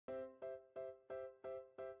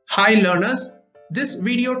Hi learners, this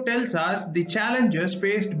video tells us the challenges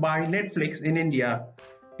faced by Netflix in India.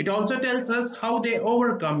 It also tells us how they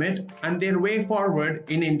overcome it and their way forward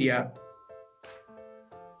in India.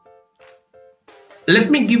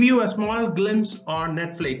 Let me give you a small glimpse on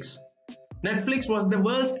Netflix. Netflix was the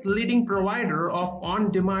world's leading provider of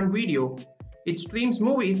on-demand video. It streams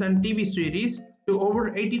movies and TV series to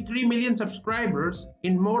over 83 million subscribers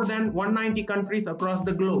in more than 190 countries across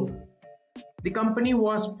the globe. The company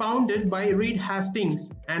was founded by Reed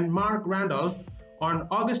Hastings and Mark Randolph on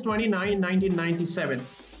August 29, 1997.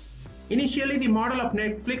 Initially, the model of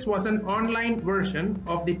Netflix was an online version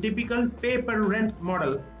of the typical pay-per-rent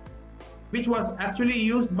model, which was actually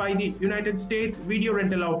used by the United States video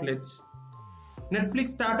rental outlets. Netflix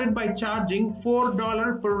started by charging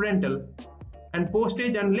 $4 per rental, and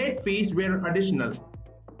postage and late fees were additional.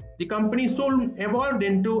 The company soon evolved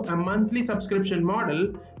into a monthly subscription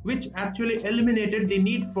model, which actually eliminated the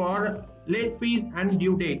need for late fees and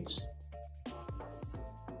due dates.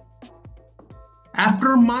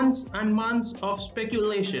 After months and months of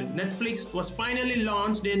speculation, Netflix was finally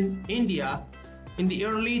launched in India in the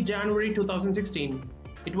early January 2016.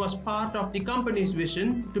 It was part of the company's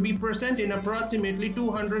vision to be present in approximately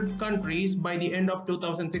 200 countries by the end of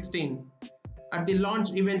 2016. At the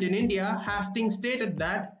launch event in India, Hastings stated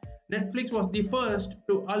that Netflix was the first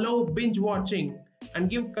to allow binge watching and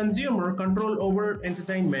give consumer control over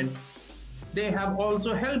entertainment. They have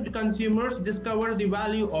also helped consumers discover the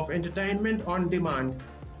value of entertainment on demand.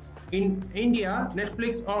 In India,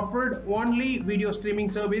 Netflix offered only video streaming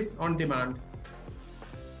service on demand.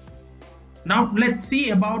 Now let's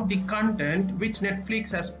see about the content which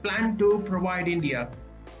Netflix has planned to provide India.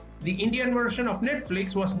 The Indian version of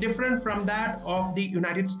Netflix was different from that of the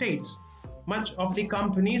United States. Much of the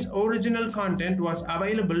company's original content was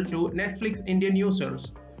available to Netflix Indian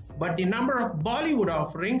users, but the number of Bollywood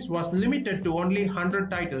offerings was limited to only 100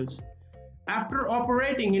 titles. After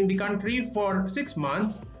operating in the country for 6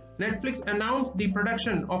 months, Netflix announced the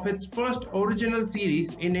production of its first original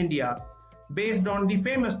series in India, based on the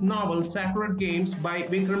famous novel Sacred Games by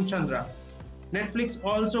Vikram Chandra. Netflix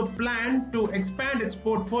also planned to expand its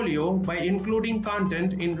portfolio by including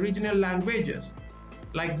content in regional languages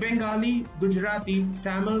like Bengali, Gujarati,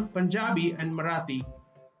 Tamil, Punjabi, and Marathi.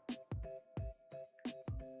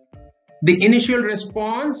 The initial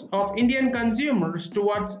response of Indian consumers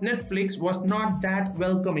towards Netflix was not that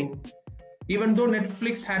welcoming. Even though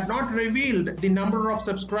Netflix had not revealed the number of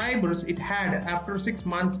subscribers it had after 6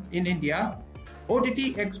 months in India,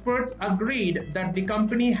 OTT experts agreed that the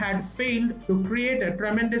company had failed to create a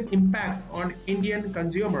tremendous impact on Indian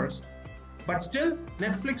consumers. But still,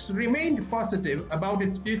 Netflix remained positive about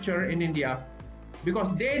its future in India because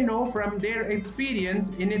they know from their experience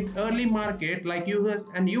in its early market like US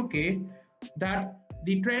and UK that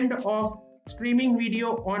the trend of streaming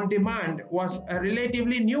video on demand was a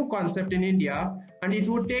relatively new concept in India, and it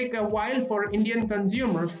would take a while for Indian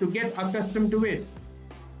consumers to get accustomed to it.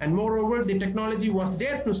 And moreover, the technology was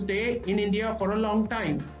there to stay in India for a long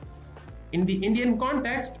time. In the Indian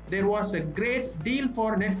context, there was a great deal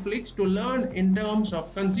for Netflix to learn in terms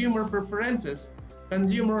of consumer preferences,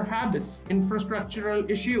 consumer habits, infrastructural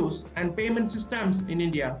issues, and payment systems in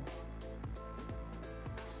India.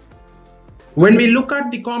 When we look at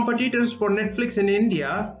the competitors for Netflix in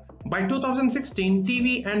India, by 2016,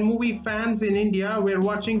 TV and movie fans in India were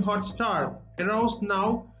watching Hotstar, Arouse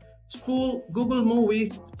Now, Spool, Google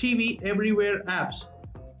Movies, TV Everywhere apps.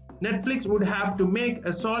 Netflix would have to make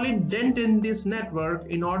a solid dent in this network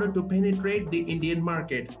in order to penetrate the Indian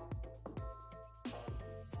market.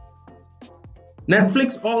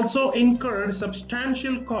 Netflix also incurred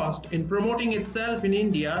substantial cost in promoting itself in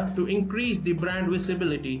India to increase the brand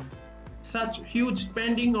visibility. Such huge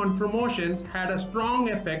spending on promotions had a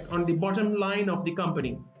strong effect on the bottom line of the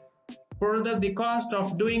company. Further, the cost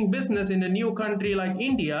of doing business in a new country like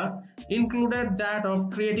India included that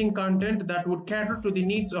of creating content that would cater to the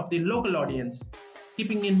needs of the local audience,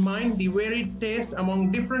 keeping in mind the varied taste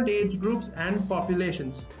among different age groups and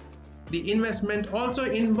populations. The investment also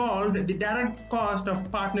involved the direct cost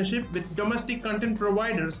of partnership with domestic content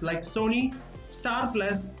providers like Sony, Star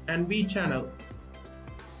Plus, and V Channel.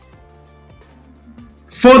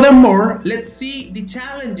 Furthermore, let's see the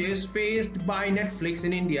challenges faced by Netflix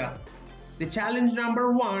in India. The challenge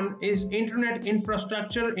number 1 is internet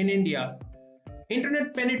infrastructure in India.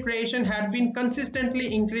 Internet penetration had been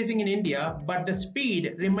consistently increasing in India, but the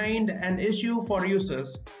speed remained an issue for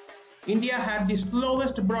users. India had the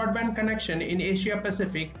slowest broadband connection in Asia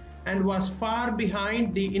Pacific and was far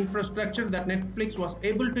behind the infrastructure that Netflix was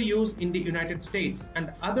able to use in the United States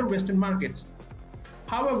and other Western markets.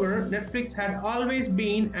 However, Netflix had always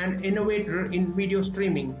been an innovator in video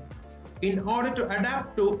streaming. In order to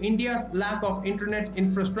adapt to India's lack of internet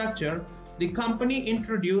infrastructure, the company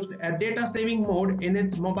introduced a data-saving mode in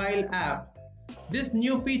its mobile app. This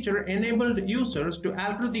new feature enabled users to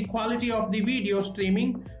alter the quality of the video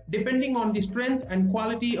streaming depending on the strength and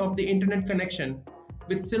quality of the internet connection.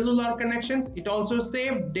 With cellular connections, it also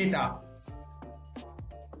saved data.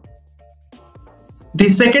 The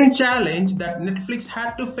second challenge that Netflix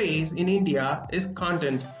had to face in India is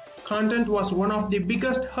content. Content was one of the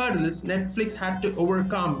biggest hurdles Netflix had to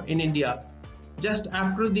overcome in India. Just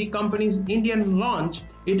after the company's Indian launch,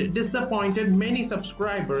 it disappointed many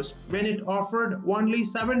subscribers when it offered only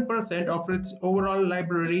 7% of its overall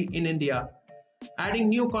library in India. Adding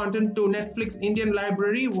new content to Netflix Indian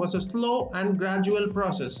library was a slow and gradual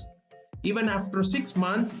process. Even after 6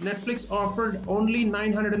 months, Netflix offered only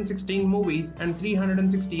 916 movies and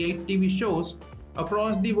 368 TV shows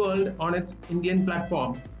across the world on its Indian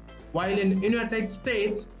platform. While in United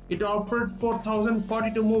States, it offered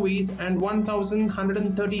 4,042 movies and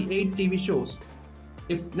 1,138 TV shows.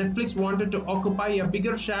 If Netflix wanted to occupy a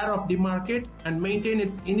bigger share of the market and maintain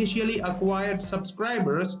its initially acquired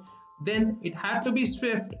subscribers, then it had to be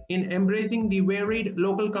swift in embracing the varied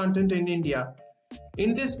local content in India.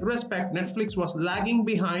 In this respect, Netflix was lagging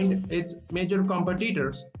behind its major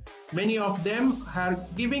competitors. Many of them are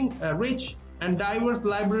giving rich and diverse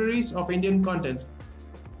libraries of Indian content.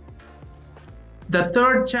 The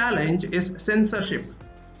third challenge is censorship.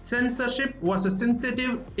 Censorship was a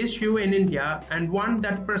sensitive issue in India and one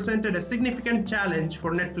that presented a significant challenge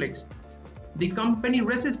for Netflix. The company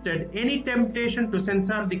resisted any temptation to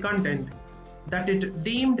censor the content that it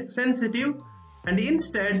deemed sensitive, and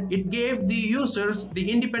instead it gave the users the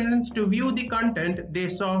independence to view the content they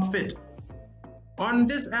saw fit. On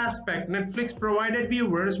this aspect, Netflix provided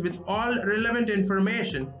viewers with all relevant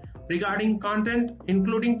information regarding content,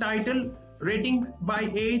 including title, ratings by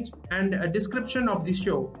age, and a description of the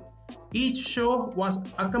show. Each show was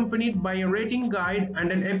accompanied by a rating guide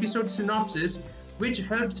and an episode synopsis, which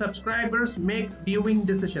helped subscribers make viewing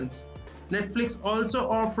decisions. Netflix also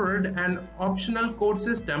offered an optional code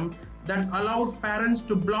system that allowed parents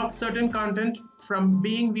to block certain content from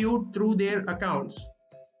being viewed through their accounts.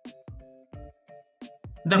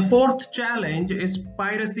 The fourth challenge is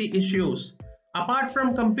piracy issues. Apart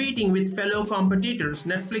from competing with fellow competitors,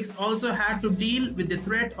 Netflix also had to deal with the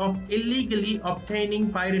threat of illegally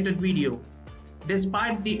obtaining pirated video.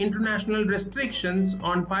 Despite the international restrictions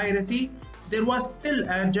on piracy, there was still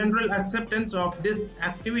a general acceptance of this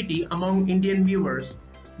activity among Indian viewers,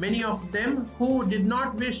 many of them who did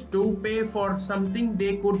not wish to pay for something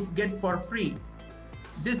they could get for free.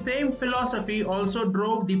 This same philosophy also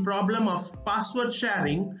drove the problem of password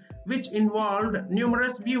sharing, which involved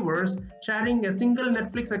numerous viewers sharing a single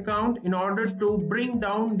Netflix account in order to bring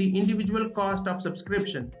down the individual cost of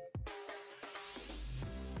subscription.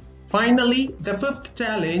 Finally, the fifth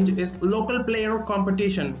challenge is local player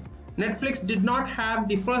competition. Netflix did not have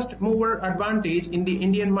the first mover advantage in the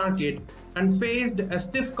Indian market and faced a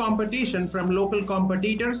stiff competition from local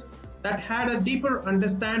competitors that had a deeper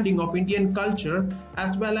understanding of Indian culture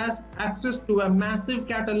as well as access to a massive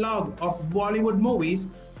catalog of Bollywood movies,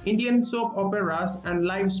 Indian soap operas, and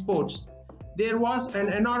live sports. There was an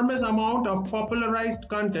enormous amount of popularized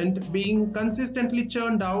content being consistently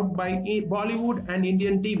churned out by Bollywood and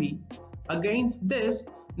Indian TV. Against this,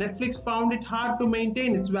 Netflix found it hard to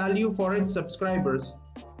maintain its value for its subscribers.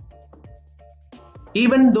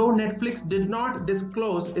 Even though Netflix did not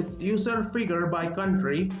disclose its user figure by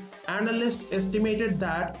country, analysts estimated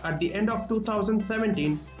that at the end of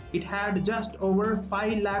 2017, it had just over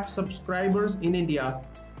 5 lakh subscribers in India.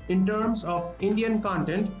 In terms of Indian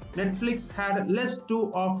content, Netflix had less to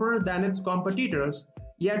offer than its competitors.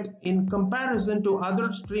 Yet, in comparison to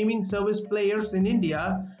other streaming service players in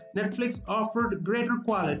India, Netflix offered greater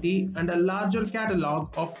quality and a larger catalog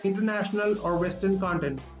of international or Western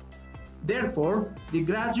content. Therefore, the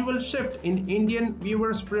gradual shift in Indian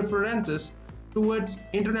viewers' preferences towards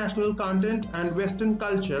international content and Western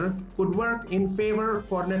culture could work in favor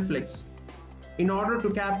for Netflix. In order to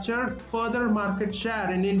capture further market share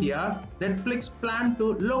in India, Netflix planned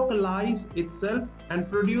to localize itself and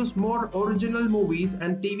produce more original movies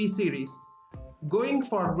and TV series. Going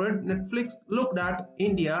forward, Netflix looked at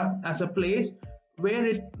India as a place where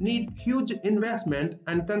it needs huge investment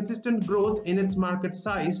and consistent growth in its market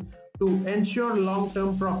size to ensure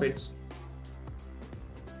long-term profits.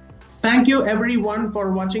 Thank you everyone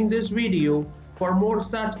for watching this video. For more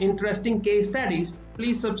such interesting case studies,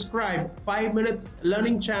 please subscribe 5 Minutes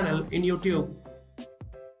Learning channel in YouTube.